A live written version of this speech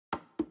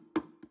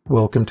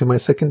Welcome to my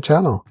second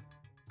channel.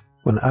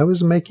 When I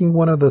was making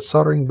one of the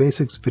soldering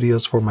basics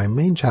videos for my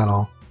main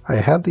channel, I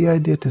had the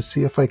idea to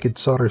see if I could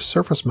solder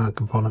surface mount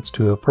components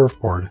to a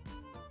Perfboard.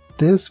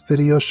 This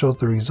video shows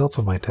the results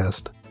of my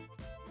test.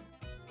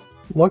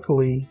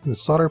 Luckily, the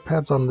solder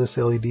pads on this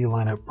LED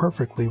line up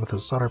perfectly with the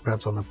solder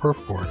pads on the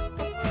Perfboard.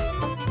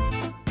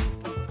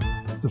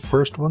 The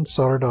first one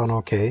soldered on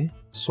okay,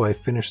 so I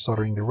finished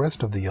soldering the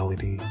rest of the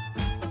LED.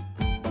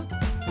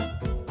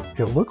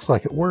 It looks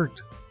like it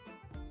worked.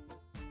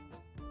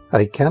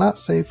 I cannot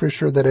say for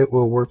sure that it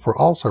will work for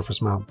all surface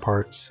mount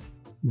parts,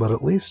 but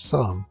at least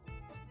some.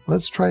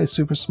 Let's try a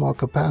super small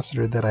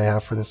capacitor that I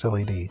have for this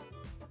LED.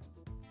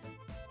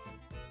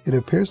 It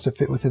appears to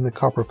fit within the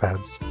copper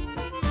pads.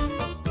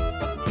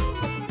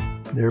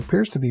 There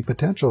appears to be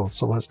potential,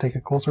 so let's take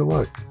a closer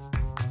look.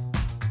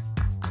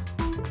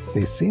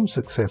 They seem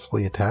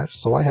successfully attached,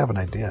 so I have an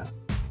idea.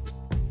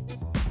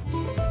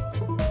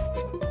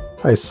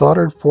 I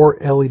soldered 4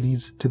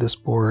 LEDs to this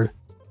board,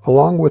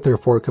 along with their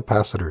 4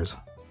 capacitors.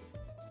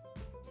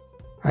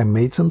 I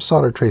made some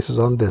solder traces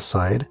on this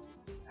side,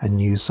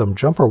 and used some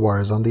jumper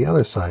wires on the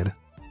other side.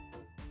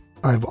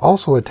 I've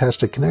also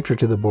attached a connector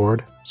to the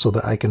board so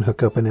that I can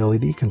hook up an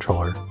LED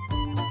controller.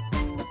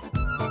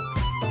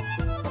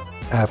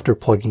 After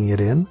plugging it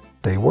in,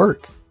 they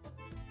work.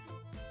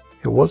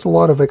 It was a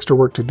lot of extra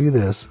work to do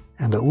this,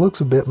 and it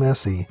looks a bit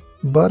messy,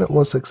 but it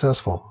was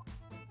successful.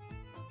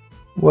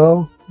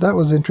 Well, that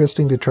was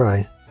interesting to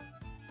try.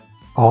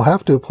 I'll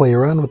have to play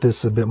around with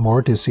this a bit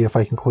more to see if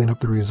I can clean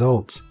up the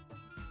results.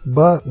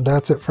 But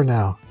that's it for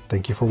now.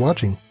 Thank you for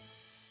watching.